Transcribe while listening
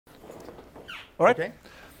All right. Okay.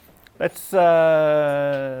 Let's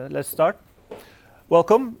start.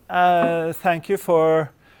 Welcome. Thank you for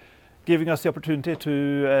giving us the opportunity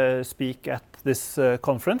to speak at this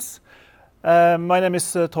conference. My name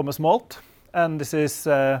is Thomas Malt, and this is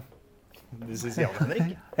Henrik.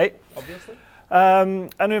 Hey. Obviously.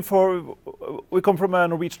 We come from a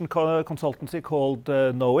Norwegian consultancy called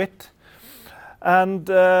Innovate, and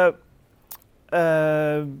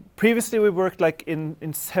previously we worked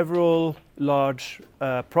in several large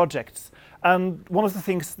projects, and one of the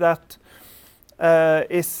things that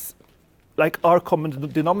is our common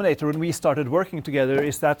denominator when we started working together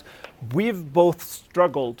is that we've both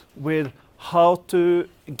struggled with how to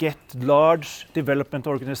get large development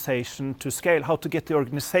organization to scale, how to get the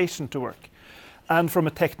organization to work, and from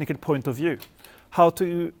a technical point of view, how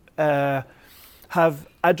to have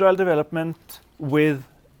agile development with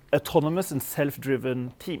autonomous and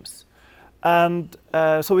self-driven teams. And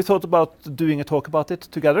so we thought about doing a talk about it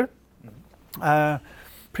together.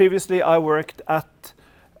 Previously, I worked at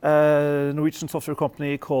a Norwegian software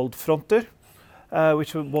company called Fronter,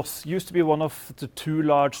 which used to be one of the two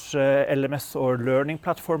large LMS or learning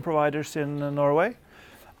platform providers in Norway.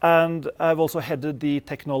 And I've also headed the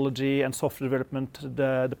technology and software development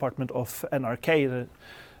department of NRK,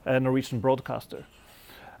 the Norwegian broadcaster.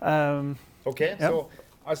 Okay, yeah. So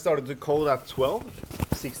I started to code at 12,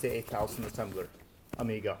 68,000 assembler,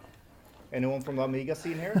 Amiga. Anyone from the Amiga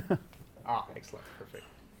scene here? Excellent, perfect.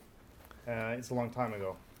 It's a long time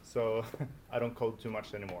ago, so I don't code too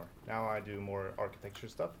much anymore. Now I do more architecture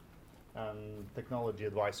stuff and technology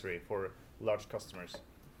advisory for large customers.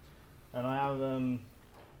 And I've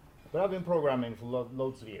been programming for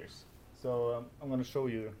loads of years. So I'm going to show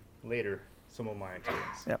you later some of my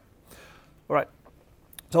experience. Yeah. All right.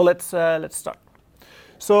 So let's start.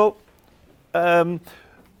 So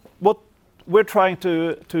what we're trying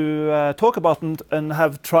to talk about and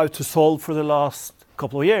have tried to solve for the last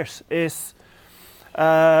couple of years is,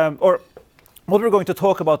 or what we're going to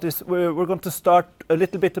talk about is we're going to start a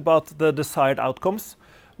little bit about the desired outcomes,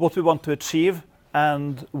 what we want to achieve,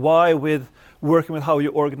 and why with working with how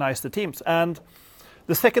you organize the teams. And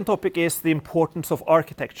the second topic is the importance of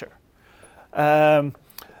architecture.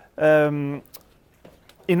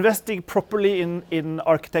 Investing properly in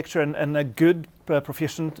architecture and a good,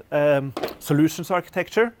 proficient solutions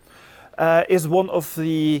architecture is one of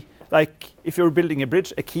the, if you're building a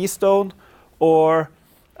bridge, a keystone, or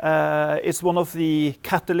it's one of the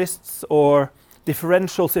catalysts or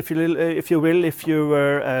differentials, if you will, if you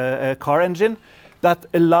were a car engine, that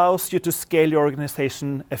allows you to scale your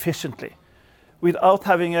organization efficiently. Without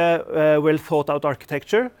having a well-thought-out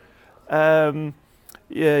architecture,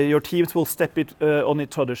 your teams will step on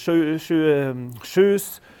each other's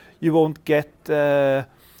shoes. You won't get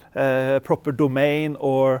proper domain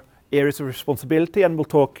or areas of responsibility, and we'll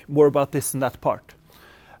talk more about this in that part.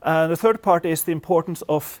 The third part is the importance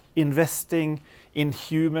of investing in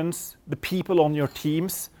humans, the people on your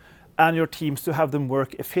teams, and your teams to have them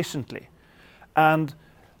work efficiently. And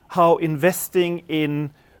how investing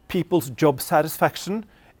in people's job satisfaction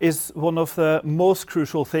is one of the most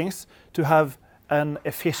crucial things to have an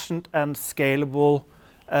efficient and scalable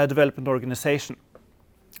development organization.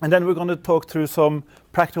 And then we're going to talk through some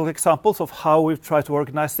practical examples of how we've tried to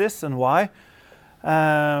organize this and why,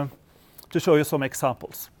 to show you some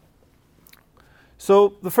examples.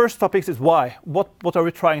 So the first topic is why. What are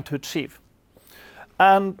we trying to achieve?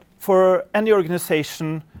 And for any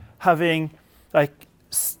organization, having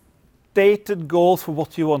stated goals for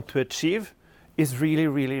what you want to achieve is really,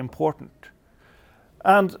 really important.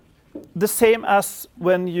 And the same as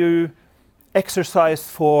when you exercise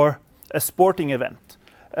for a sporting event.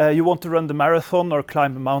 You want to run the marathon or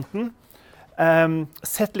climb a mountain.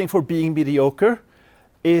 Settling for being mediocre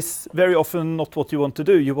is very often not what you want to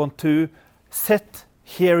do. You want to set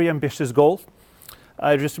hairy, ambitious goals.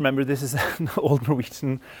 I just remember this is an old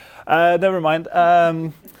Norwegian. Never mind.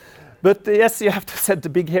 But yes, you have to set the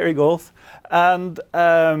big, hairy goals. And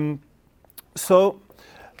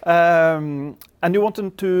and you want them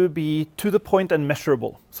to be to the point and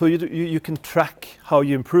measurable, so you can track how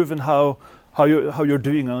you improve and how you're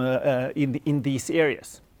doing in these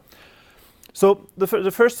areas. So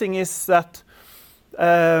the first thing is that,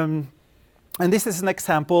 and this is an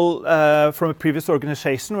example from a previous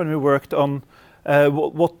organization when we worked on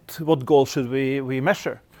what goal should we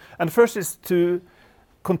measure. And the first is to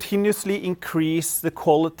continuously increase the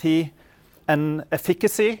quality and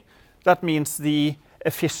efficacy. That means the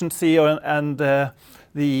efficiency and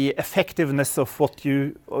the effectiveness of what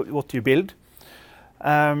you build.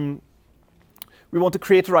 We want to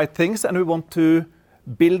create the right things, and we want to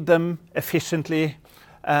build them efficiently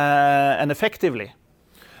and effectively.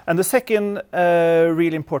 And the second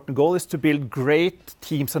really important goal is to build great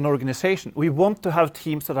teams and organization. We want to have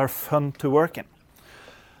teams that are fun to work in.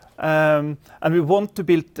 And we want to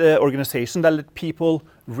build organizations that let people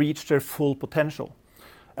reach their full potential.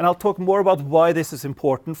 And I'll talk more about why this is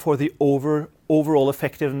important for the overall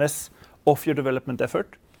effectiveness of your development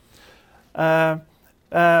effort. And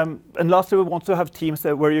lastly, we want to have teams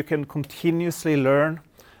where you can continuously learn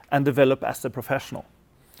and develop as a professional.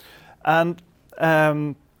 And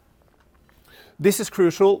this is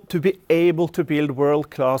crucial to be able to build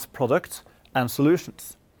world-class products and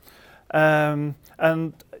solutions. And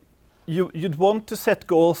you'd want to set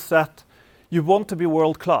goals that you want to be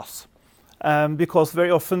world-class, because very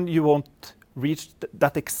often you won't reach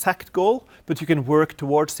that exact goal, but you can work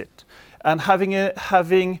towards it. And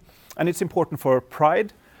and it's important for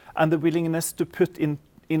pride and the willingness to put in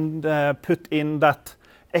that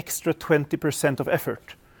extra 20% of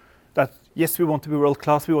effort. That yes, we want to be world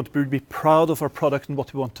class. We want to be proud of our product and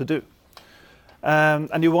what we want to do.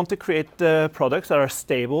 And you want to create products that are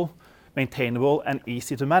stable, maintainable, and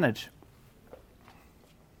easy to manage.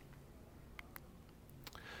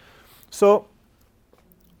 So,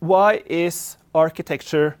 why is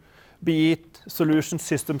architecture, be it solution,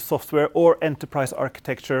 system, software, or enterprise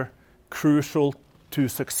architecture, crucial to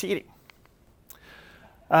succeeding?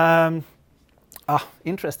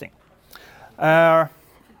 Interesting. The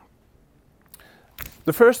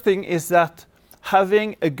first thing is that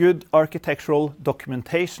having a good architectural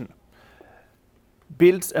documentation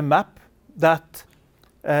builds a map that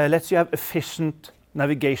lets you have efficient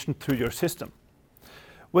navigation through your system.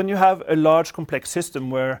 When you have a large complex system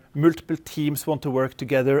where multiple teams want to work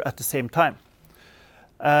together at the same time,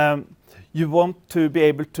 you want to be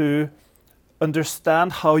able to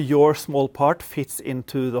understand how your small part fits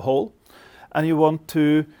into the whole, and you want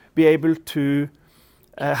to be able to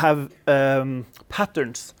have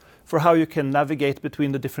patterns for how you can navigate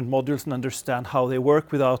between the different modules and understand how they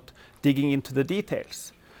work without digging into the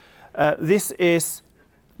details. This is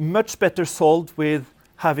much better solved with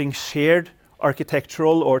having shared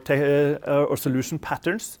architectural or solution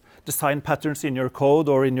patterns, design patterns in your code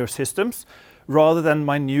or in your systems, rather than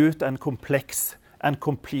minute and complex and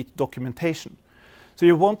complete documentation. So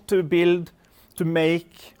you want to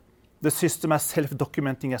make the system as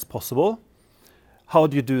self-documenting as possible. How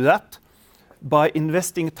do you do that? By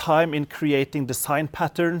investing time in creating design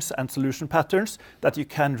patterns and solution patterns that you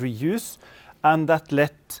can reuse and that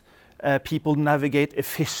let people navigate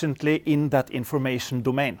efficiently in that information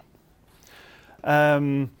domain.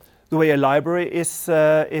 The way a library is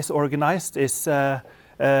organized is a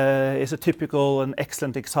typical and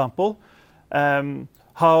excellent example.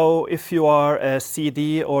 How, if you are a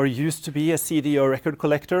CD or used to be a CD or record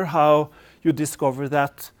collector, how you discover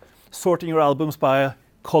that sorting your albums by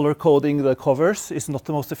color coding the covers is not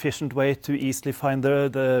the most efficient way to easily find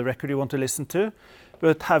the record you want to listen to,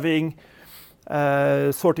 but having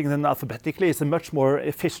sorting them alphabetically is a much more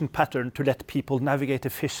efficient pattern to let people navigate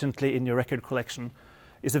efficiently in your record collection.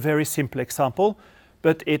 It's a very simple example,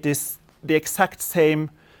 but it is the exact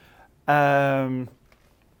same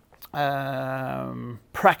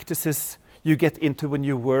practices you get into when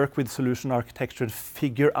you work with solution architecture and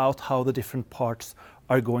figure out how the different parts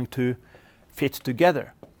are going to fit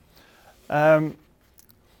together. The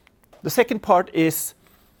second part is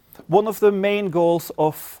one of the main goals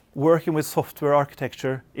of working with software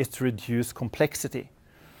architecture is to reduce complexity.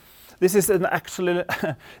 This is this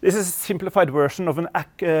is a simplified version of an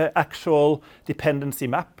actual dependency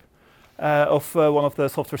map of one of the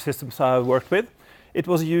software systems I've worked with. It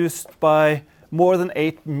was used by more than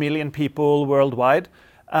 8 million people worldwide,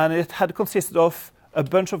 and it had consisted of a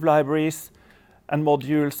bunch of libraries and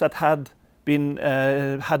modules that had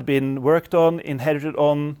been worked on, inherited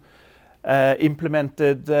on,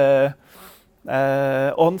 implemented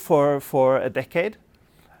on for a decade.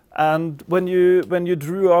 And when you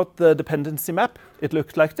drew out the dependency map, it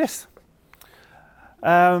looked like this.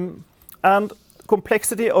 And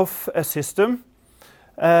complexity of a system,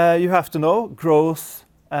 you have to know, grows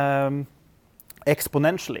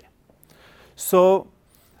exponentially. So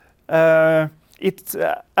it's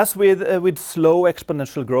as with slow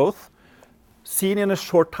exponential growth, seen in a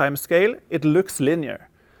short time scale, it looks linear,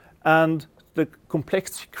 and the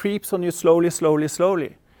complexity creeps on you slowly, slowly,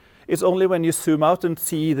 slowly. It's only when you zoom out and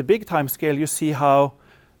see the big time scale, you see how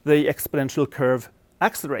the exponential curve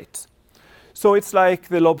accelerates. So it's like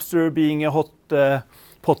the lobster being a hot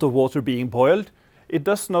pot of water being boiled. It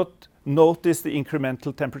does not notice the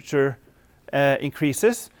incremental temperature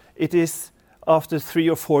increases. It is after 3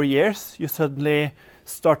 or 4 years, you suddenly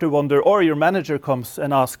start to wonder, or your manager comes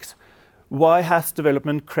and asks, why has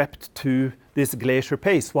development crept to this glacier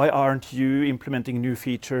pace? Why aren't you implementing new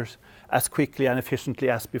features as quickly and efficiently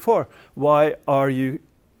as before? Why are you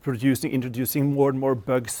introducing more and more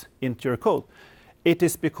bugs into your code? It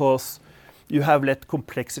is because you have let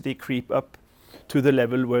complexity creep up to the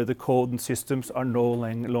level where the code and systems are no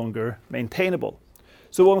longer maintainable.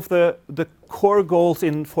 So one of the core goals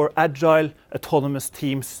for agile autonomous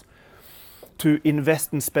teams to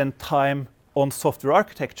invest and spend time on software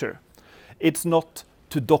architecture, it's not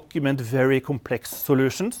to document very complex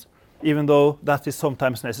solutions, even though that is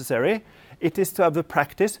sometimes necessary. It is to have the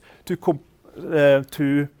practice to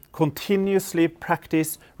continuously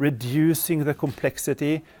practice reducing the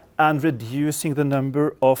complexity and reducing the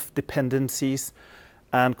number of dependencies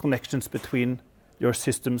and connections between your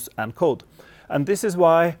systems and code. And this is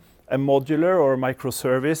why a modular or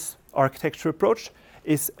microservice architecture approach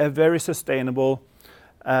is a very sustainable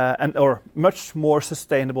or much more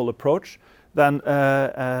sustainable approach than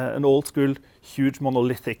an old school huge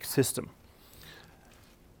monolithic system.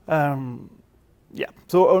 So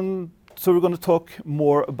we're going to talk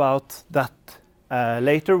more about that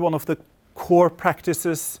later. One of the core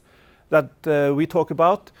practices that we talk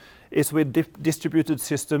about is with distributed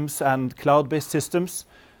systems and cloud-based systems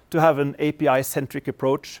to have an API-centric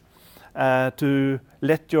approach to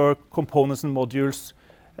let your components and modules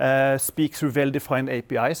speak through well-defined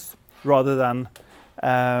APIs rather than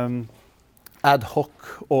ad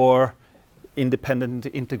hoc or independent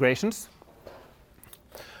integrations.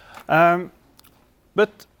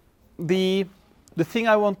 But the thing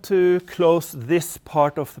I want to close this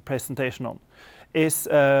part of the presentation on is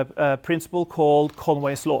a principle called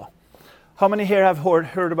Conway's Law. How many here have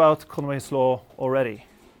heard about Conway's Law already?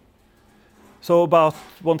 So about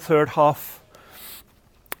 1/3, half.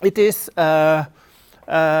 It's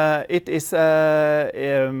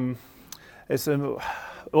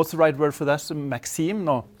what's the right word for that? A maxim?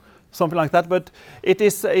 No, something like that. But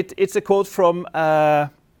it's a quote from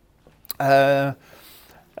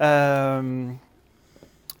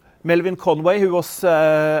Melvin Conway, who was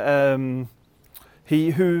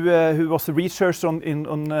who was a researcher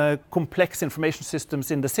on complex information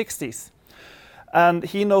systems in the 60s, and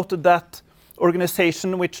he noted that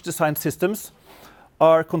organizations which design systems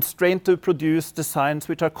are constrained to produce designs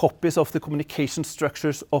which are copies of the communication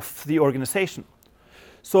structures of the organization.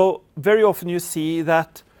 So very often you see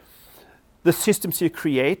that the systems you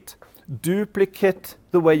create duplicate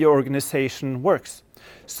the way your organization works.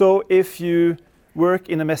 So if you work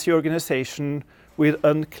in a messy organization with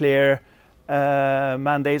unclear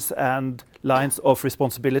mandates and lines of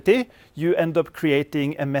responsibility, you end up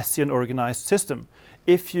creating a messy and organized system.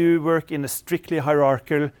 If you work in a strictly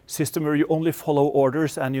hierarchical system where you only follow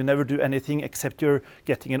orders and you never do anything except you're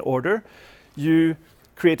getting an order, you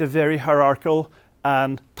create a very hierarchical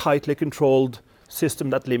and tightly controlled system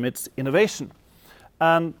that limits innovation.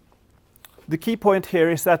 And the key point here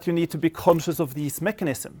is that you need to be conscious of these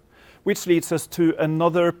mechanisms, which leads us to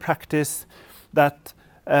another practice that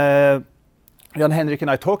Jan Henrik and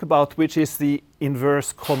I talk about, which is the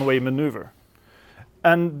inverse Conway maneuver.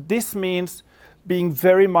 And this means being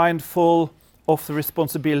very mindful of the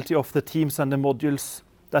responsibility of the teams and the modules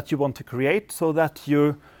that you want to create so that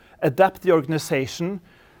you adapt the organization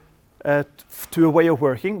to a way of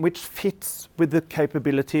working which fits with the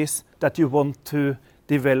capabilities that you want to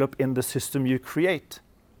develop in the system you create.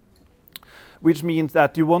 Which means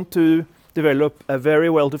that you want to develop a very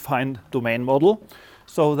well-defined domain model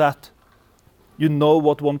so that you know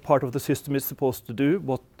what one part of the system is supposed to do,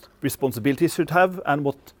 what responsibilities it should have, and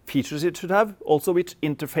what features it should have, also which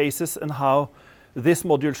interfaces and how this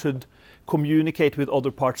module should communicate with other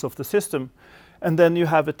parts of the system. And then you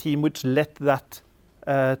have a team which let that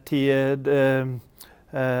have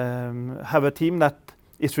a team that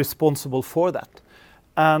is responsible for that.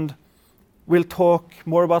 And we'll talk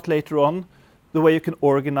more about later on the way you can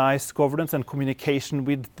organize governance and communication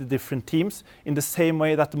with the different teams in the same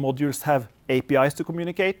way that the modules have APIs to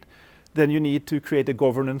communicate. Then you need to create a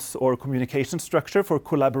governance or communication structure for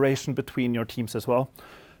collaboration between your teams as well.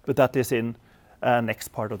 But that is in next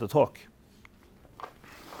part of the talk.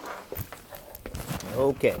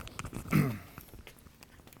 Okay.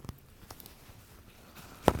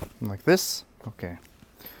 Like this. Okay.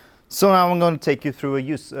 So now I'm going to take you through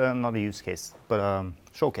a not a use case, but a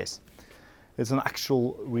showcase. It's an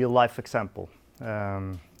actual real-life example.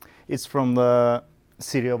 It's from the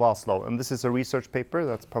city of Oslo, and this is a research paper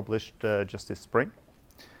that's published just this spring.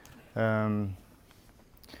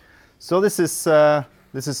 So this is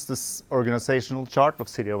this organizational chart of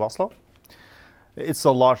city of Oslo. It's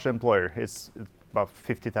a large employer. It's about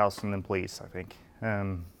 50,000 employees, I think.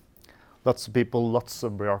 Lots of people, lots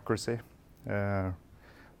of bureaucracy.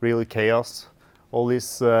 really chaos. All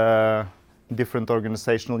these different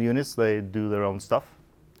organizational units, they do their own stuff.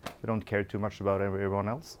 They don't care too much about everyone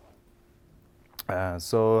else.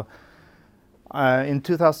 So in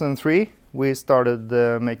 2003, we started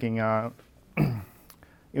making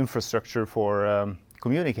infrastructure for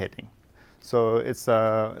communicating. So it's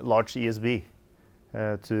a large ESB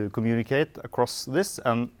to communicate across this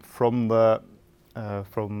and from the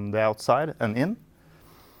outside and in.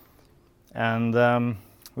 And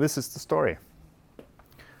this is the story.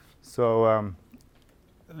 So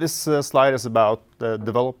this slide is about the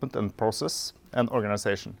development and process and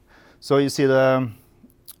organization. So you see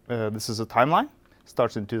this is a timeline.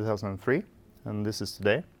 Starts in 2003, and this is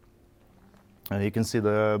today. And you can see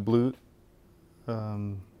the blue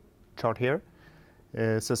chart here.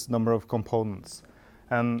 It says number of components.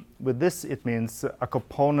 And with this, it means a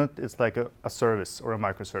component is like a service or a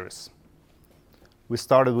microservice. We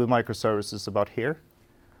started with microservices about here,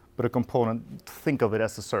 but a component, think of it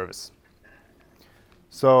as a service.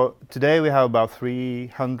 So today we have about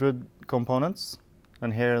 300 components,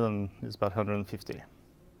 and here then is about 150.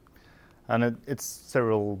 And it's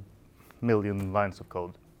several million lines of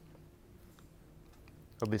code,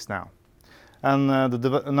 at least now. And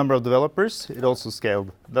the number of developers, it also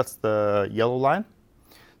scaled. That's the yellow line.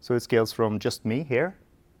 So it scales from just me here,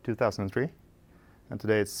 2003, and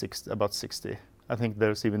today it's about 60. I think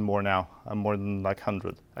there's even more now, more than like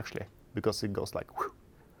 100 actually, because it goes like whoosh,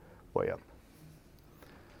 way up.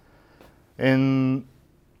 And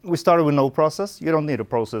we started with no process. You don't need a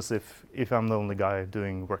process if I'm the only guy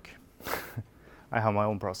doing work. I have my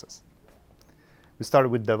own process. We started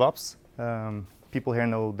with DevOps. People here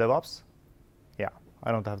know DevOps? Yeah,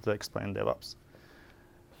 I don't have to explain DevOps.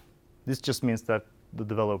 This just means that the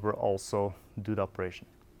developer also do the operation,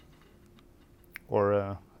 or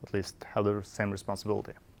at least have the same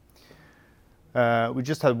responsibility. We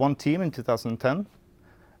just had one team in 2010,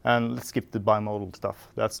 and let's skip the bimodal stuff.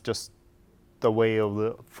 That's just the way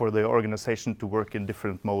for the organization to work in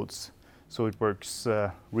different modes. So it works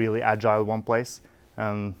really agile one place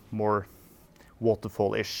and more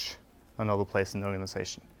waterfall-ish another place in the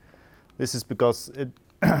organization. This is because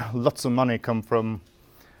lots of money come from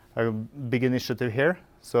a big initiative here.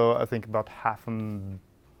 So I think about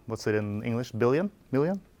what's it in English? Billion?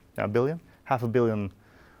 Million? Yeah, billion. $500 million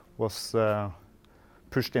was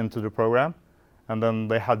pushed into the program, and then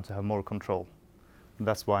they had to have more control. And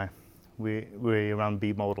that's why we ran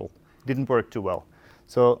bimodal. Didn't work too well.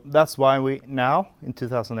 So that's why we now, in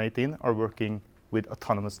 2018, are working with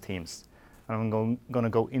autonomous teams. And I'm going to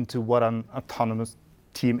go into what an autonomous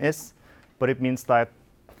team is, but it means that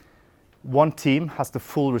one team has the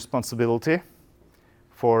full responsibility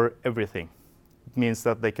for everything. It means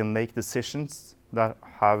that they can make decisions that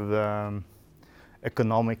have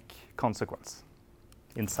economic consequence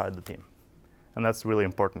inside the team. And that's really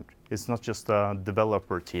important. It's not just a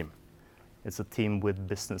developer team. It's a team with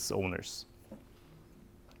business owners.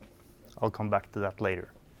 I'll come back to that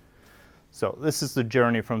later. So this is the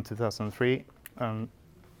journey from 2003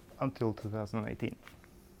 until 2018.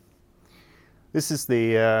 This is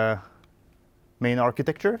the main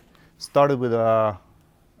architecture. Started with a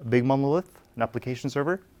big monolith, an application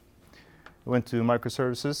server. Went to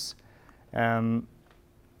microservices.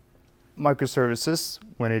 Microservices,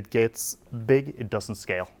 when it gets big, it doesn't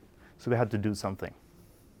scale. So we had to do something.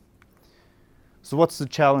 So what's the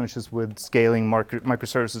challenges with scaling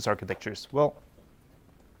microservices architectures? Well,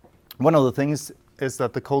 one of the things is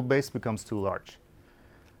that the code base becomes too large.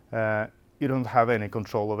 You don't have any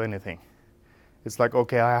control of anything. It's like,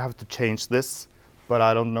 okay, I have to change this, but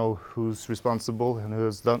I don't know who's responsible and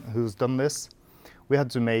who's done this. We had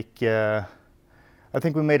to make, I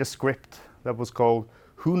think we made a script that was called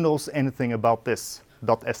 "Who knows anything about this?"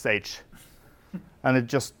 .sh. And it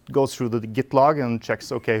just goes through the Git log and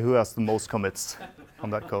checks, okay, who has the most commits on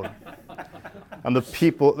that code. And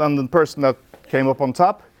the person that came up on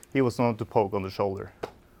top, he was known to poke on the shoulder.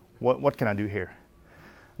 What can I do here?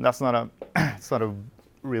 And that's not it's not a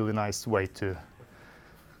really nice way to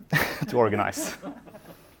to organize.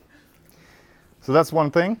 So that's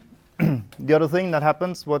one thing. The other thing that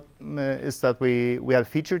happens is that we had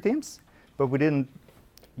feature teams, but we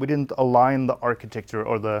didn't align the architecture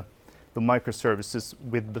or the microservices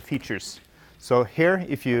with the features. So here,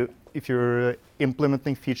 if you're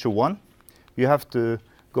implementing feature 1, you have to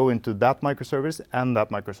go into that microservice and that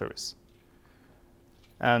microservice.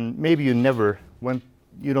 And maybe when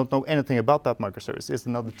you don't know anything about that microservice, it's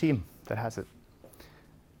another team that has it.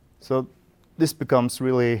 So this becomes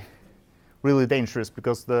really, really dangerous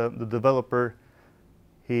because the developer,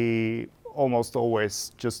 he almost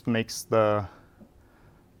always just makes the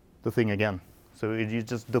the thing again. So it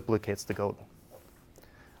just duplicates the code,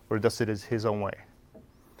 or does it his own way.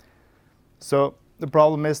 So the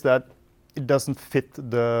problem is that it doesn't fit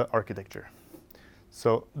the architecture.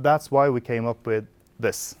 So that's why we came up with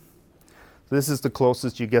this. So this is the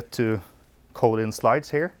closest you get to code in slides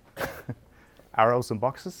here, arrows and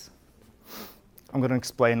boxes. I'm going to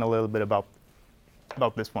explain a little bit about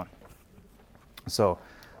this one. So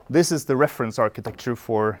this is the reference architecture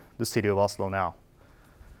for the city of Oslo now.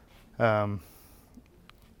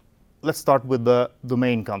 Let's start with the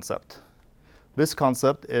domain concept. This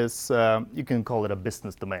concept is, you can call it a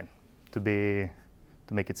business domain to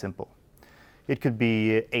make it simple. It could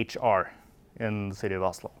be HR in the city of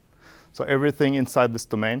Oslo. So everything inside this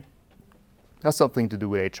domain has something to do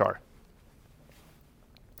with HR.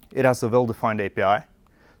 It has a well-defined API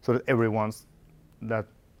so that everyone that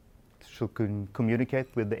should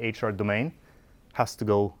communicate with the HR domain has to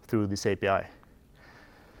go through this API.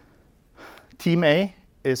 Team A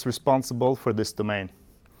is responsible for this domain.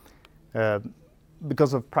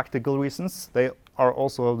 Because of practical reasons, they are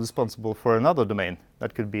also responsible for another domain.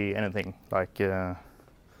 That could be anything like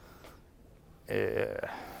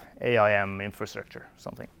AIM infrastructure,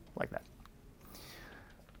 something like that.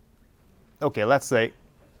 Okay, let's say,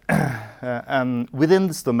 and within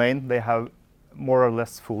this domain, they have more or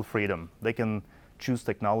less full freedom. They can choose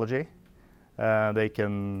technology. They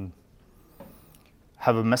can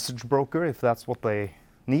have a message broker if that's what they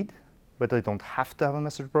need, but they don't have to have a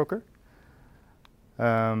message broker.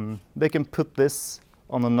 They can put this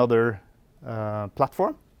on another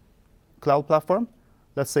platform, cloud platform.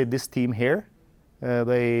 Let's say this team here,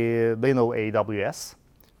 they know AWS,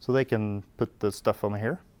 so they can put the stuff on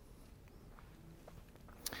here.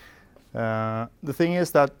 The thing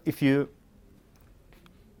is that if you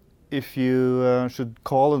should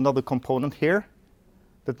call another component here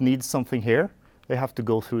that needs something here, they have to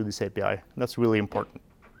go through this API. That's really important.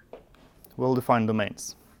 Well-defined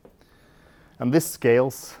domains. And this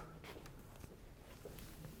scales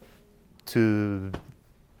to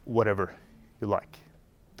whatever you like.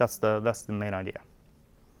 That's the main idea.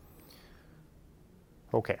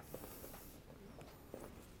 Okay.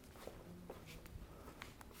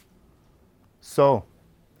 So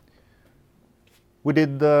we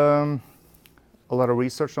did a lot of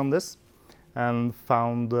research on this and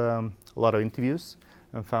found a lot of interviews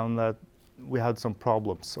and found that we had some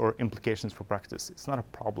problems or implications for practice. It's not a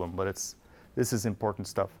problem, but this is important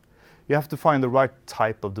stuff. You have to find the right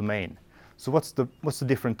type of domain. So what's the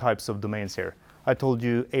different types of domains here? I told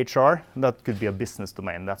you HR, that could be a business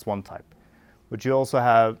domain. That's one type. But you also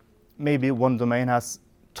have maybe one domain has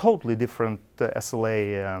totally different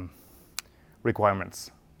SLA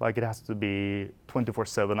requirements. Like it has to be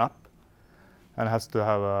 24/7 up and has to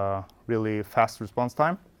have a really fast response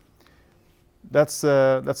time. That's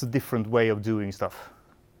a different way of doing stuff.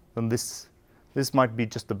 And this might be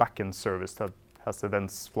just the backend service that has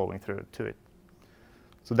events flowing through to it.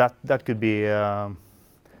 So that could be a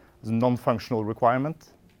non-functional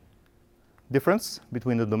requirement difference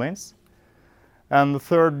between the domains. And the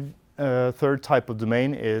third type of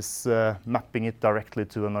domain is mapping it directly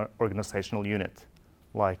to an organizational unit,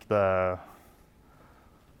 like the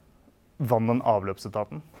vann- og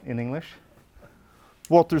avløpsetaten in English.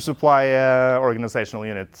 Water supply organizational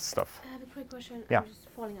unit stuff. I have a quick question. Yeah. I'm just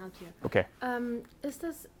falling out here. Okay.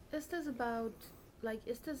 Is this about, like,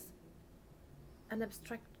 is this an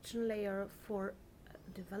abstraction layer for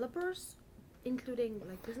developers, including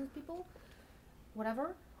like business people,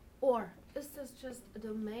 whatever, or is this just a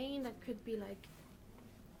domain that could be like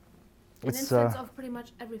an instance of pretty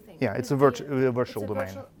much everything? Yeah, it's a virtual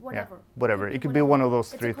domain. Whatever. Yeah, whatever. It could be one of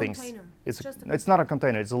those three it's a things. Container. It's not a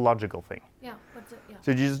container. It's a logical thing. Yeah, but yeah.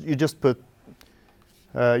 So you just put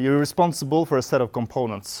you're responsible for a set of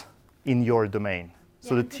components in your domain.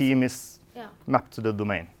 So Yeah, the team is mapped to the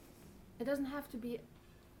domain. It doesn't have to be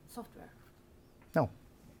software. No.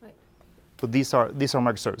 Right. But these are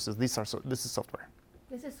microservices. This is software.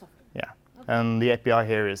 This is software. Yeah. Okay. And the API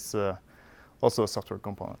here is also a software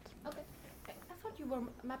component. Okay. I thought you were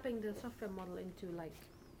mapping the software model into like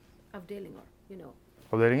avdeling or, you know.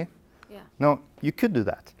 Avdeling? Yeah. No, you could do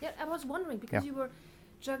that. Yeah, I was wondering because you were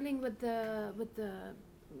juggling with the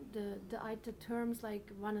IT terms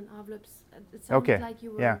like vann- og avløps. It sounded like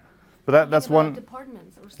you were. Yeah. But that's one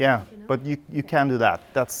departments or stuff. Yeah, you know? but you can do that.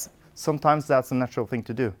 Sometimes that's a natural thing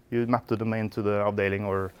to do. You map the domain to the avdeling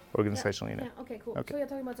or organizational unit. Yeah, okay, cool. Okay. So you're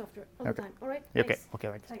talking about software all the time. All right. Okay, Thanks. okay,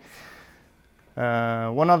 thanks.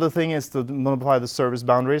 Thanks. One other thing is to modify the service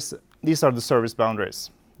boundaries. These are the service boundaries.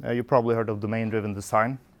 You probably heard of domain-driven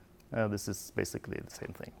design. This is basically the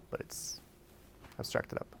same thing, but it's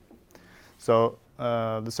abstracted up. So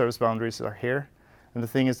the service boundaries are here. And the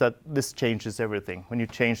thing is that this changes everything. When you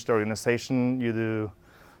change the organization, you do,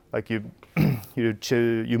 like you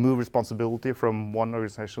move responsibility from one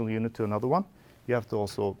organizational unit to another one. You have to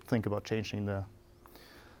also think about changing the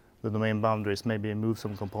domain boundaries, maybe move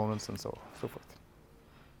some components and so forth.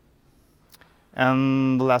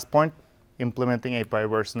 And the last point, implementing API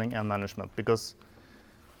versioning and management, because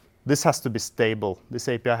this has to be stable. This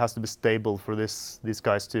API has to be stable for these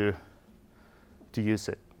guys to use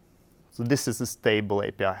it. So this is a stable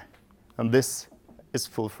API, and this is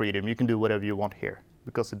full freedom. You can do whatever you want here,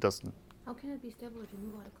 because it doesn't. How can it be stable if you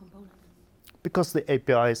move out a component? Because the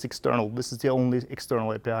API is external. This is the only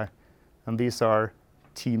external API, and these are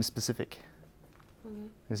team specific. Okay.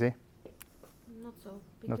 You see? Not so.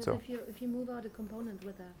 Not Because so. if you move out a component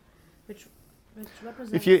with a which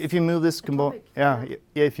represents If you move this a component, topic,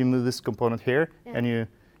 if you move this component here, Yeah. and you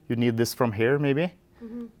need this from here, maybe.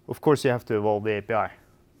 Mhm. Of course, you have to evolve the API,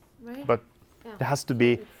 Right? but Yeah. it has to So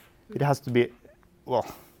be. it's- It has to be. Well,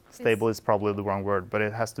 stable is probably the wrong word, but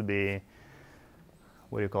it has to be.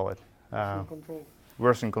 What do you call it? Control.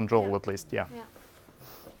 Version control, Yeah. at least. Yeah. Yeah.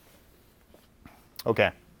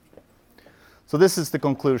 Okay. So this is the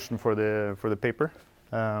conclusion for the paper.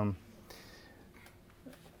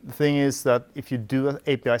 The thing is that if you do an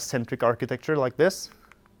API-centric architecture like this,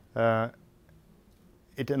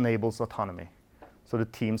 it enables autonomy. So the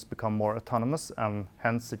teams become more autonomous, and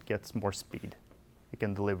hence it gets more speed. It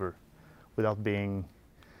can deliver without being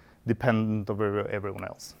dependent of everyone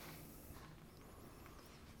else.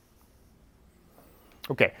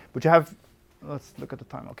 Okay, but you have, let's look at the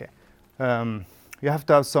time, okay. You have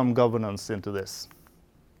to have some governance into this.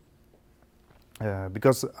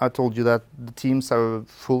 Because I told you that the teams have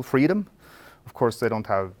full freedom. Of course, they don't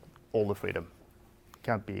have all the freedom. It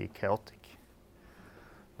can't be chaotic.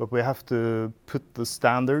 But we have to put the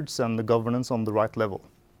standards and the governance on the right level.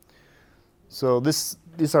 So these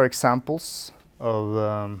are examples of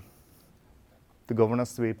the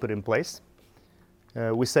governance we put in place.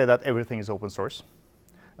 We say that everything is open source,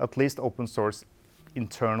 at least open source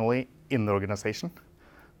internally in the organization,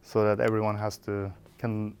 so that everyone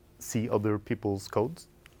can see other people's codes.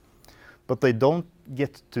 But they don't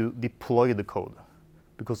get to deploy the code,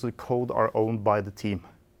 because the code are owned by the team,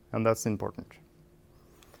 and that's important.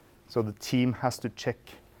 So the team has to check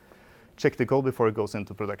the code before it goes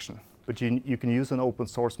into production. But you can use an open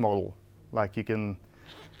source model, like you can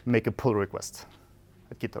make a pull request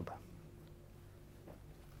at GitHub.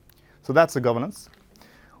 So that's the governance.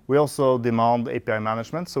 We also demand API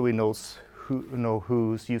management, so we know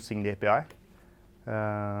who's using the API.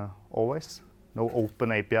 Always. No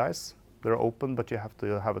open APIs. They're open, but you have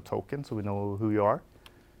to have a token, so we know who you are.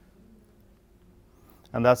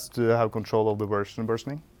 And that's to have control of the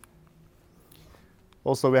versioning.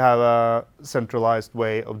 Also, we have a centralized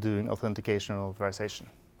way of doing authentication and authorization.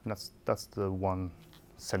 And that's the one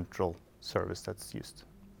central service that's used.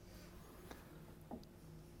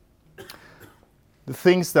 The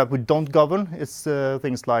things that we don't govern is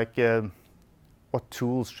things like what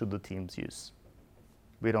tools should the teams use.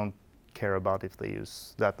 We don't care about if they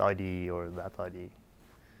use that ID or that ID.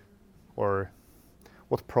 Or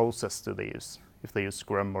what process do they use, if they use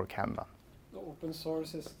Scrum or Kanban. The open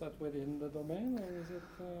source, is that within the domain, or is it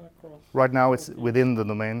across? Right now it's Okay. within the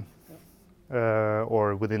domain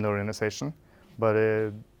or within the organization, but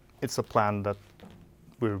it's a plan that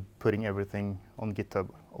we're putting everything on GitHub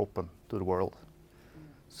open to the world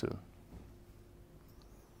soon.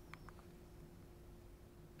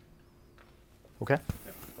 Okay?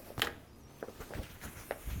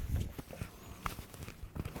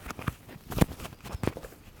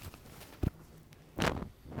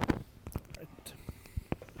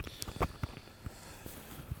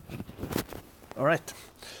 All right.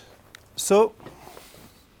 So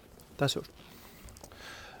that's yours.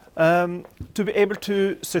 To be able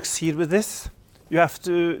to succeed with this, you have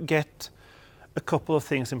to get a couple of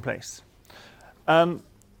things in place.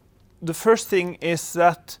 The first thing is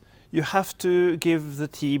that you have to give the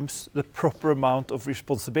teams the proper amount of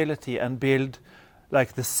responsibility and build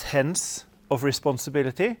like the sense of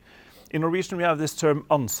responsibility. In Norwegian, we have this term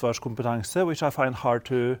ansvarskompetanse, which I find hard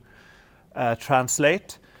to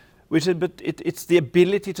translate. But it's the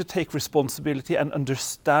ability to take responsibility and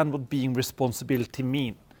understand what being responsibility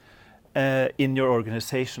mean in your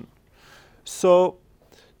organization. So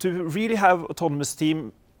to really have autonomous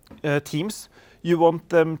teams, you want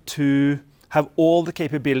them to have all the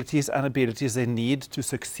capabilities and abilities they need to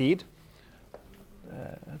succeed.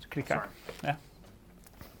 Clicker. Yeah.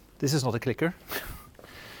 This is not a clicker.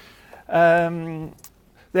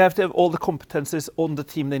 They have to have all the competencies on the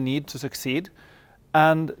team they need to succeed.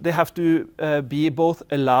 and they have to be both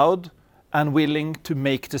allowed and willing to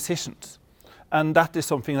make decisions. And that is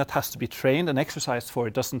something that has to be trained and exercised for.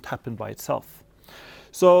 It doesn't happen by itself.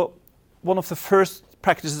 So one of the first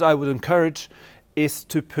practices I would encourage is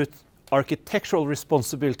to put architectural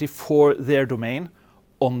responsibility for their domain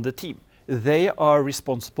on the team. They are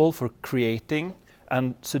responsible for creating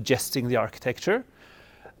and suggesting the architecture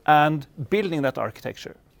and building that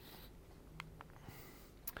architecture.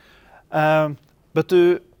 But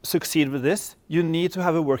to succeed with this, you need to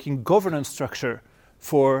have a working governance structure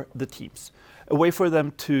for the teams, a way for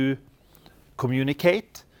them to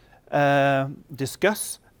communicate,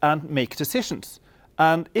 discuss, and make decisions.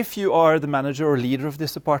 And if you are the manager or leader of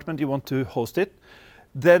this department, you want to host it,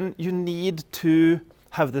 then you need to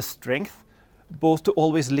have the strength both to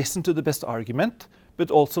always listen to the best argument, but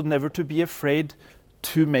also never to be afraid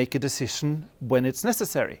to make a decision when it's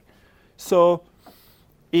necessary. So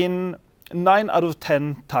in 9 out of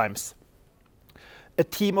 10 times, a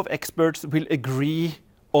team of experts will agree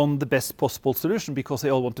on the best possible solution because they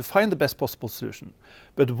all want to find the best possible solution.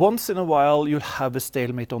 But once in a while, you'll have a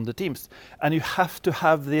stalemate on the teams. And you have to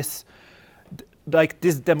have this, like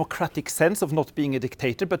this democratic sense of not being a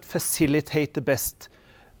dictator, but facilitate the best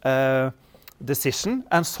decision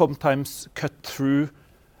and sometimes cut through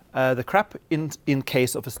the crap in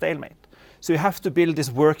case of a stalemate. So you have to build this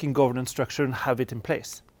working governance structure and have it in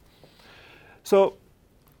place. So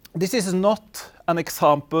this is not an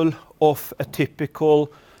example of a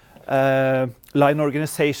typical line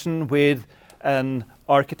organization with an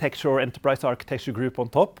architecture or enterprise architecture group on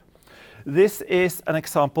top. This is an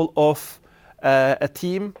example of a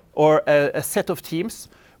team or a set of teams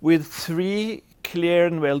with 3 clear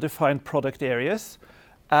and well-defined product areas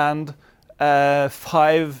and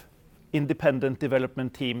 5 independent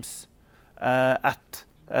development teams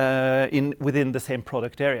within the same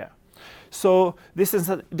product area. So this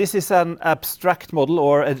is an abstract model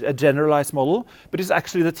or a generalized model, but it's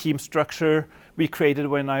actually the team structure we created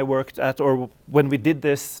when I worked at, or when we did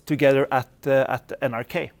this together at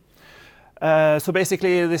NRK. So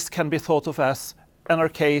basically, this can be thought of as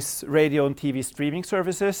NRK's radio and TV streaming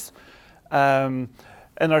services,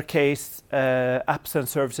 NRK's apps and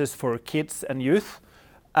services for kids and youth,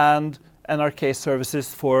 and NRK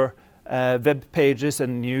services for web pages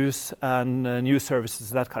and news services,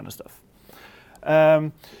 that kind of stuff.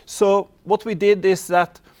 So what we did is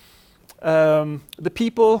that the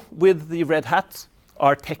people with the red hats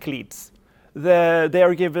are tech leads. They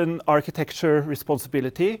are given architecture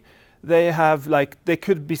responsibility. They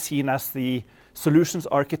could be seen as the solutions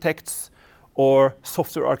architects or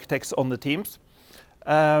software architects on the teams,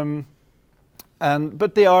 but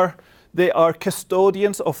they are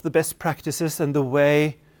custodians of the best practices and the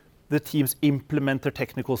way the teams implement their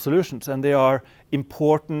technical solutions, and they are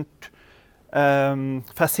important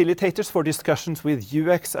facilitators for discussions with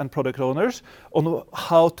UX and product owners on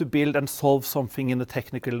how to build and solve something in a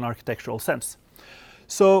technical and architectural sense.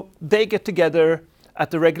 So they get together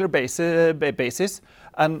at a regular basis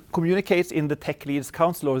and communicate in the Tech Leads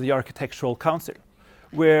Council or the Architectural Council,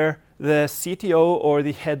 where the CTO or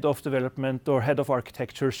the head of development or head of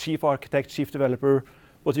architecture, chief architect, chief developer,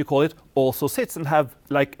 what you call it, also sits and have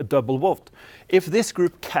like a double vote. If this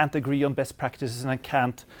group can't agree on best practices and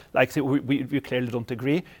can't, like say we clearly don't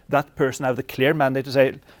agree, that person have the clear mandate to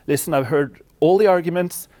say, listen, I've heard all the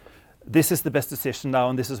arguments, this is the best decision now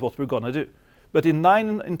and this is what we're gonna do. But in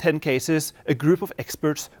 9 in 10 cases, a group of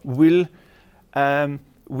experts will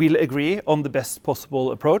agree on the best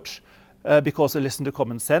possible approach because they listen to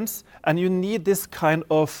common sense. And you need this kind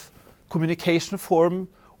of communication forum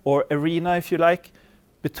or arena, if you like,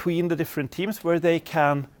 between the different teams where they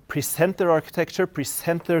can present their architecture,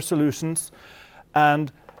 present their solutions,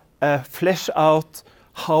 and flesh out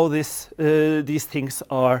how these things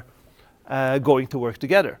are going to work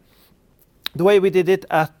together. The way we did it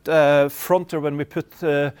at Frontier when we put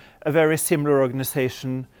a very similar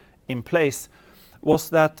organization in place was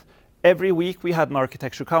that every week we had an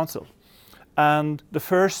architecture council. And the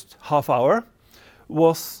first half hour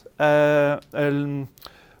was 2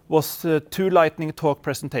 lightning talk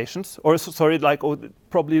presentations, or sorry,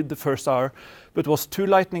 probably the first hour, but was 2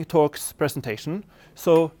 lightning talks presentation.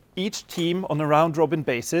 So each team on a round robin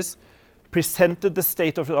basis presented the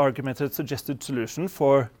state of the argumented suggested solution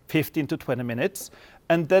for 15 to 20 minutes.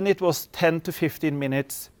 And then it was 10 to 15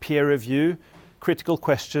 minutes peer review, critical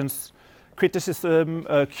questions, criticism,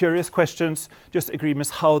 curious questions, just agreements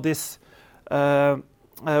how this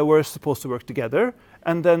were supposed to work together.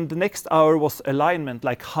 And then the next hour was alignment,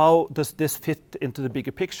 like how does this fit into the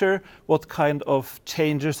bigger picture? What kind of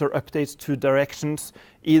changes or updates to directions,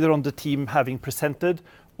 either on the team having presented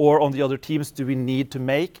or on the other teams do we need to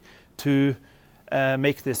make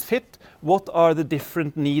this fit? What are the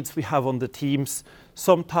different needs we have on the teams?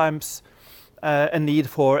 Sometimes a need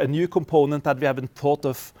for a new component that we haven't thought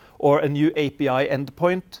of, or a new API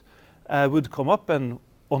endpoint would come up, and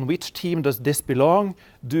on which team does this belong?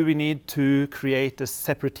 Do we need to create a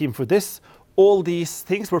separate team for this? All these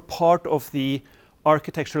things were part of the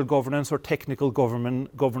architectural governance or technical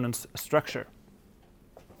governance structure.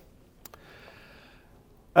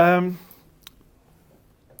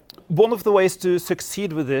 One of the ways to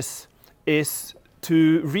succeed with this is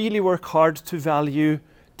to really work hard to value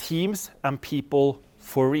teams and people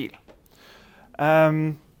for real.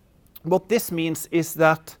 What this means is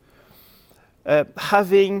that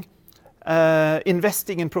investing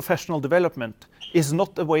in professional development is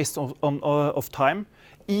not a waste of time,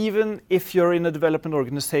 even if you're in a development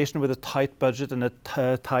organization with a tight budget and a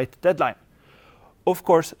tight deadline. Of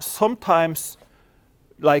course, sometimes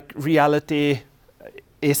like reality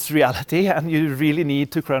is reality and you really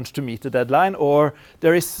need to crunch to meet the deadline, or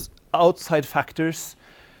there is outside factors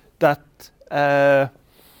that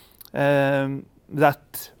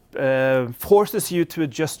forces you to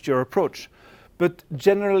adjust your approach. But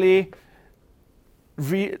generally,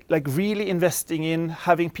 really investing in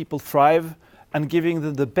having people thrive and giving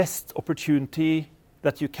them the best opportunity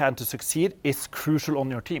that you can to succeed is crucial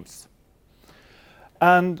on your teams.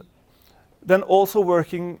 And then also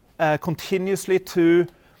working continuously to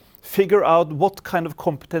figure out what kind of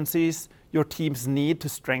competencies your teams need to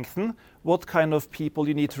strengthen, what kind of people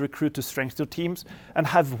you need to recruit to strengthen your teams, and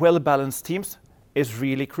have well-balanced teams is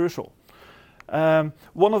really crucial.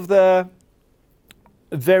 One of the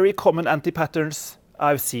very common anti-patterns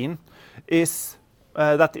I've seen is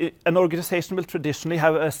that an organization will traditionally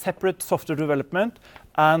have a separate software development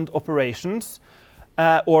and operations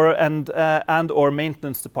or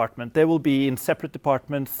maintenance department. They will be in separate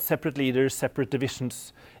departments, separate leaders, separate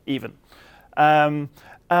divisions even.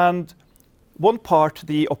 And one part,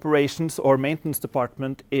 the operations or maintenance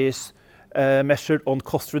department, is measured on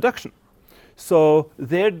cost reduction. So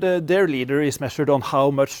their leader is measured on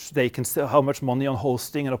how much money on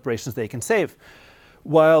hosting and operations they can save,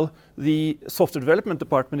 while the software development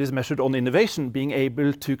department is measured on innovation, being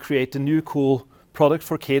able to create a new cool product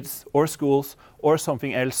for kids or schools or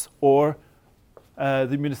something else, or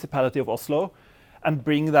the municipality of Oslo, and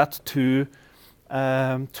bring that to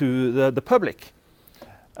the public.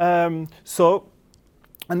 And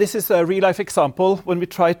this is a real-life example when we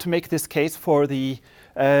tried to make this case for the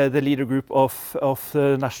leader group of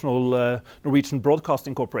the National Norwegian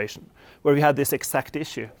Broadcasting Corporation, where we had this exact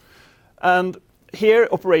issue. And here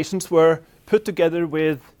operations were put together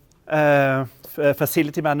with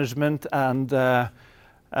facility management and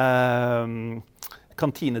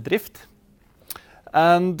kantinedrift.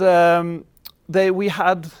 And when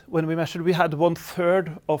we measured, we had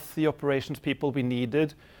 1/3 of the operations people we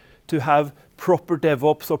needed to have proper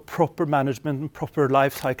DevOps or proper management and proper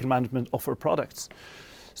life cycle management of our products.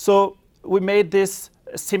 So we made this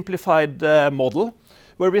simplified model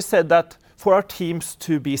where we said that for our teams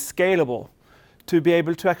to be scalable, to be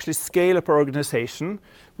able to actually scale up our organization,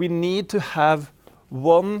 we need to have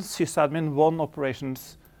one sysadmin, one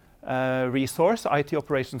operations resource, IT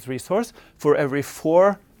operations resource, for every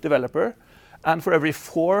 4 developer. And for every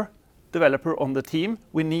 4 developer on the team,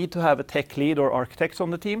 we need to have a tech lead or architects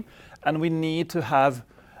on the team, and we need to have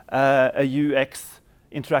a UX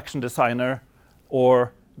interaction designer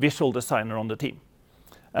or visual designer on the team.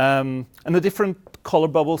 And the different color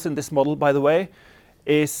bubbles in this model, by the way,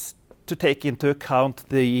 is to take into account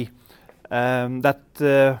that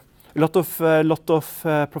a lot of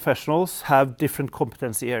professionals have different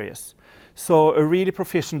competency areas. So a really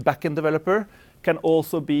proficient backend developer can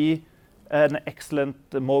also be an excellent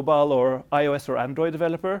mobile or iOS or Android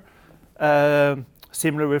developer.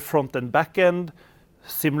 Similar with front and backend,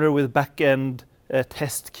 similar with backend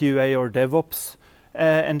test QA or DevOps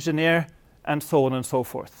engineer, and so on and so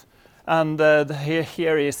forth. And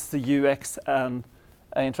here is the UX and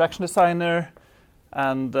interaction designer,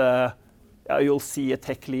 and you'll see a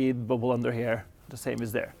tech lead bubble under here. The same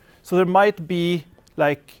is there. So there might be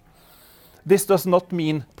this does not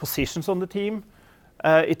mean positions on the team.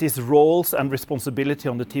 It is roles and responsibility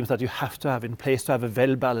on the teams that you have to have in place to have a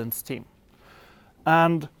well-balanced team.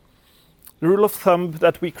 And the rule of thumb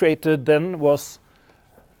that we created then was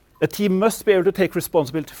a team must be able to take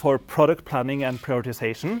responsibility for product planning and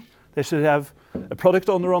prioritization. They should have a product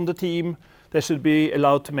owner on the team. They should be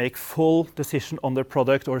allowed to make full decision on their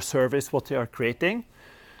product or service, what they are creating.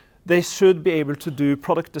 They should be able to do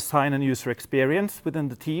product design and user experience within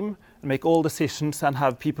the team and make all decisions and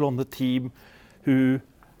have people on the team who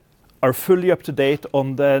are fully up to date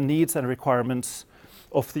on the needs and requirements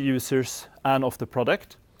of the users and of the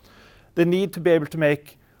product. They need to be able to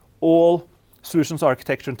make all solutions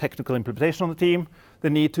architecture and technical implementation on the team. They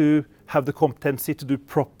need to have the competency to do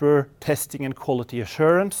proper testing and quality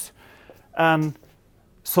assurance, and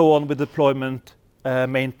so on with deployment,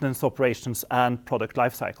 maintenance, operations, and product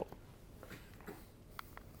lifecycle.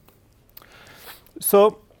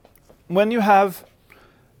 So when you have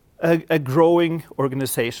a growing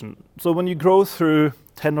organization, so when you grow through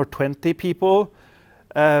 10 or 20 people,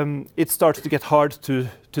 it starts to get hard to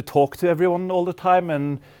talk to everyone all the time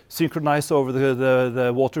and synchronize over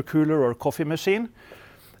the water cooler or coffee machine.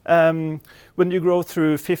 When you grow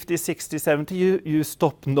through 50, 60, 70, you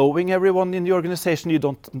stop knowing everyone in the organization. You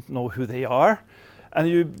don't know who they are. And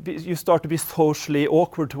you start to be socially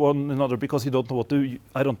awkward to one another because you don't know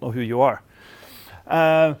I don't know who you are.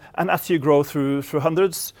 And as you grow through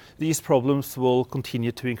hundreds, these problems will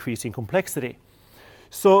continue to increase in complexity.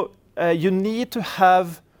 So you need to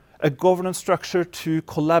have a governance structure to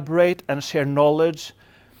collaborate and share knowledge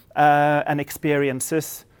and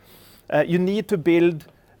experiences. You need to build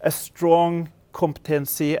a strong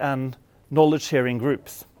competency and knowledge sharing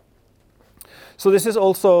groups. So this is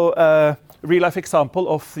also a real-life example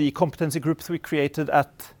of the competency groups we created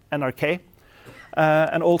at NRK,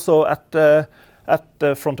 and also at the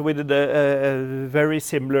front we did a very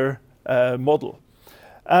similar model.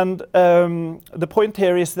 And the point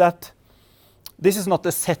here is that this is not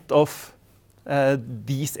a set of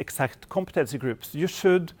these exact competency groups. You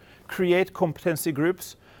should create competency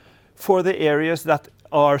groups for the areas that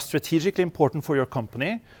are strategically important for your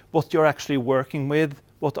company, what you're actually working with,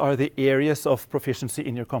 what are the areas of proficiency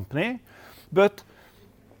in your company. But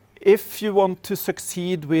if you want to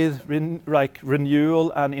succeed with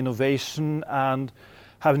renewal and innovation and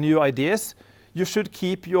have new ideas, you should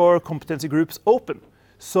keep your competency groups open.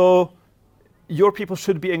 So your people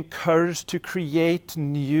should be encouraged to create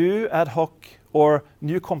new ad hoc or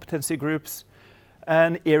new competency groups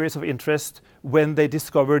and areas of interest when they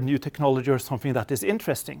discover new technology or something that is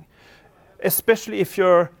interesting. Especially if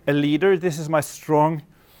you're a leader, this is my strong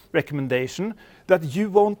recommendation, that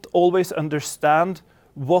you won't always understand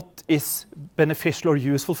what is beneficial or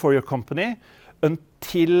useful for your company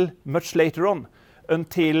until much later on,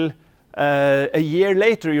 until a year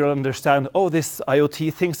later you'll understand, oh, this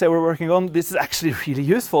IoT things they were working on, this is actually really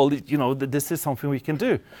useful, you know, this is something we can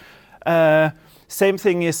do. Same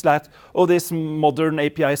thing is that, oh, this modern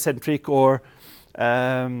API-centric or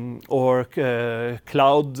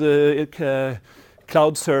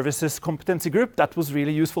cloud services competency group, that was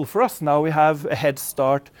really useful for us. Now we have a head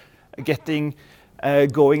start getting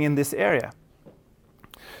going in this area.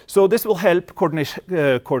 So this will help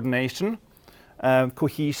coordination,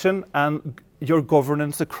 cohesion, and your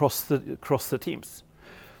governance across the teams.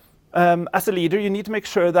 As a leader, you need to make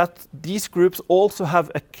sure that these groups also have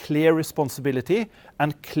a clear responsibility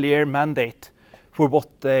and clear mandate for what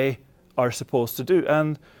they are supposed to do.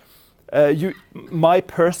 And my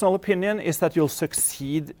personal opinion is that you'll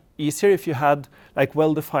succeed easier if you had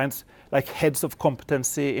well-defined heads of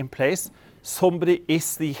competency in place. Somebody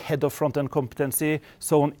is the head of front-end competency,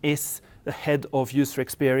 someone is the head of user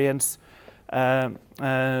experience, so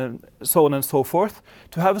on and so forth,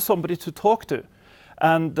 to have somebody to talk to.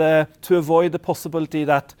 And to avoid the possibility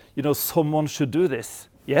that, you know, someone should do this.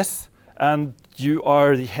 Yes, and you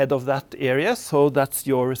are the head of that area, so that's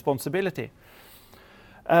your responsibility.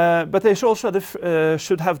 But they should also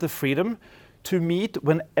should have the freedom to meet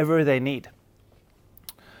whenever they need.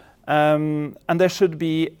 And there should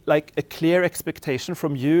be a clear expectation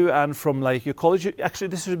from you and from your college. Actually,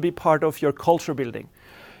 this should be part of your culture building.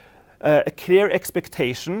 A clear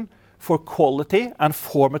expectation for quality and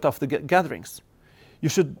format of the gatherings.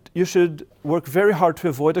 You should work very hard to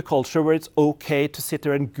avoid a culture where it's okay to sit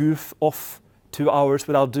there and goof off 2 hours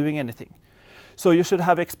without doing anything. So you should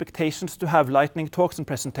have expectations to have lightning talks and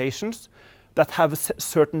presentations that have a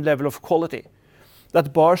certain level of quality.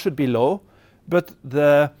 That bar should be low, but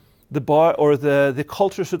the bar or the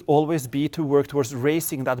culture should always be to work towards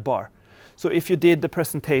raising that bar. So if you did the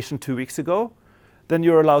presentation 2 weeks ago, then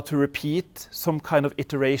you're allowed to repeat some kind of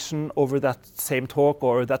iteration over that same talk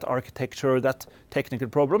or that architecture or that technical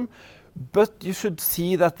problem. But you should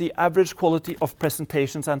see that the average quality of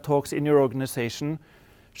presentations and talks in your organization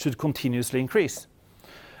should continuously increase.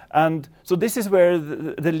 And so this is where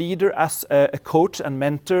the leader as a coach and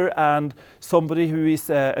mentor and somebody who is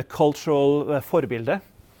a cultural forbilde,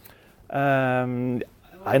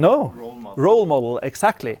 I know, role model,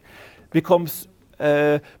 exactly, becomes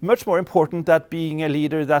much more important than being a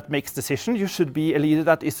leader that makes decisions. You should be a leader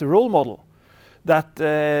that is a role model. that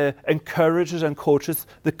encourages and coaches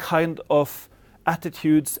the kind of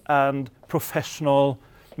attitudes and professional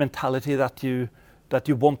mentality that you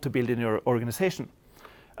want to build in your organization.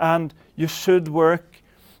 And you should work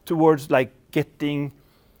towards like getting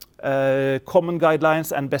common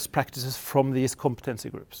guidelines and best practices from these competency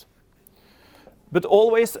groups. But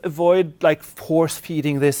always avoid like force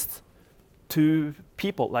feeding this to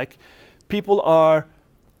people. Like people are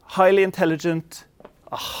highly intelligent.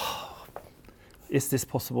 Is this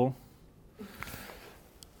possible?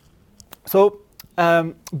 So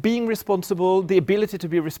being responsible, the ability to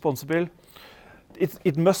be responsible,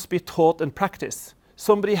 it must be taught and practiced.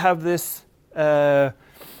 Somebody have this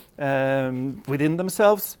within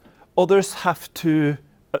themselves. Others have to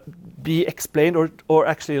be explained or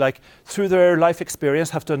actually like through their life experience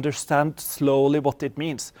have to understand slowly what it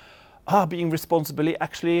means. Being responsible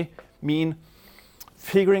actually mean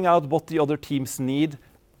figuring out what the other teams need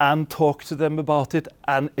and talk to them about it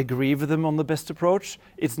and agree with them on the best approach.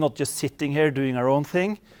 It's not just sitting here doing our own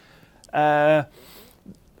thing. That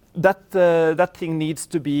thing needs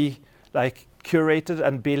to be like curated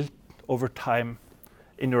and built over time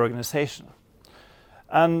in your organization.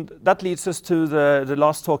 And that leads us to the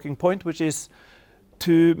last talking point, which is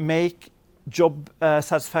to make job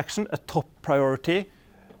satisfaction a top priority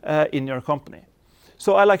in your company.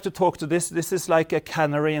 So I like to talk to this. This is like a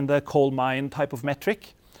canary in the coal mine type of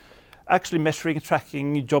metric, actually measuring,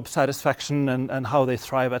 tracking job satisfaction and how they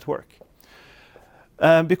thrive at work.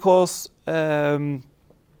 Because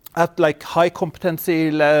at like high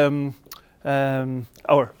competency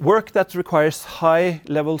or work that requires high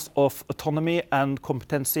levels of autonomy and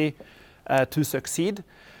competency to succeed,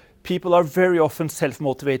 people are very often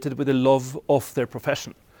self-motivated with a love of their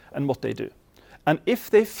profession and what they do. And if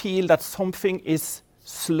they feel that something is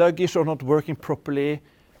sluggish or not working properly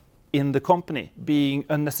in the company, being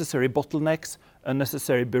unnecessary bottlenecks,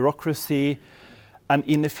 unnecessary bureaucracy, an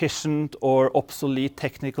inefficient or obsolete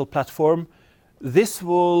technical platform, this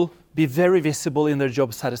will be very visible in their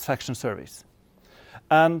job satisfaction surveys.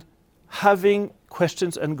 And having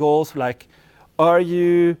questions and goals like, are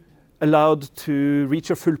you allowed to reach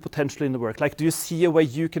your full potential in the work? Like, do you see a way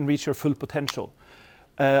you can reach your full potential?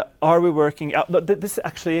 Are we working out? No, this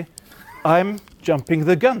actually, I'm jumping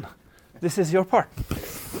the gun. This is your part.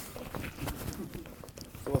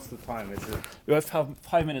 So what's the time? Is it You have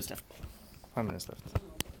 5 minutes left. 5 minutes left?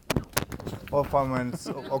 Oh, 5 minutes.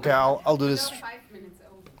 Okay, I'll do this. 5 minutes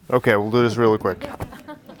over. Okay, we'll do this really quick.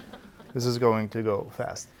 This is going to go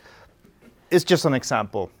fast. It's just an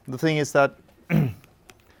example. The thing is that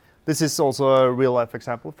this is also a real life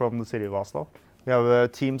example from the city of Oslo. We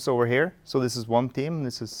have teams over here. So this is one team,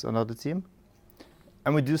 this is another team.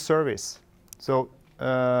 And we do surveys. So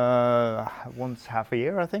once half a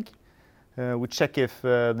year, I think. We check if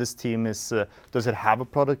this team is, does it have a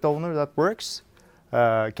product owner that works?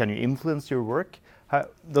 Can you influence your work?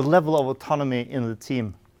 The level of autonomy in the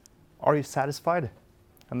team. Are you satisfied?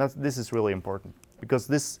 And this is really important because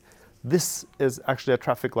this is actually a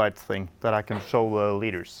traffic light thing that I can show the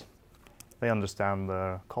leaders. They understand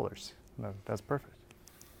the colors. That's perfect.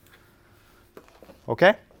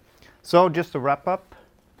 Okay, so just to wrap up,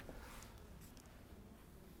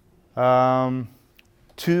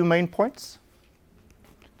 2 main points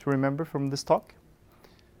to remember from this talk.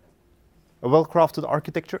 A well-crafted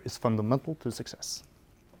architecture is fundamental to success.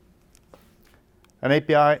 An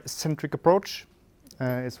API-centric approach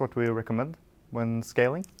is what we recommend when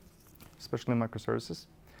scaling, especially microservices.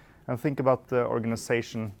 And think about the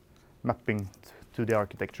organization mapping to the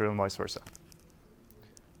architecture and vice versa.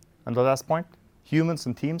 And the last point, humans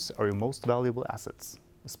and teams are your most valuable assets,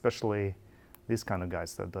 especially these kind of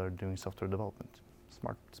guys that are doing software development.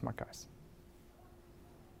 Smart guys.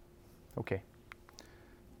 Okay.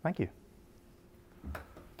 Thank you.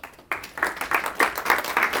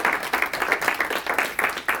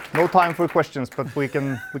 No time for questions, but we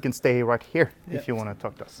can stay right here if you want to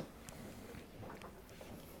talk to us.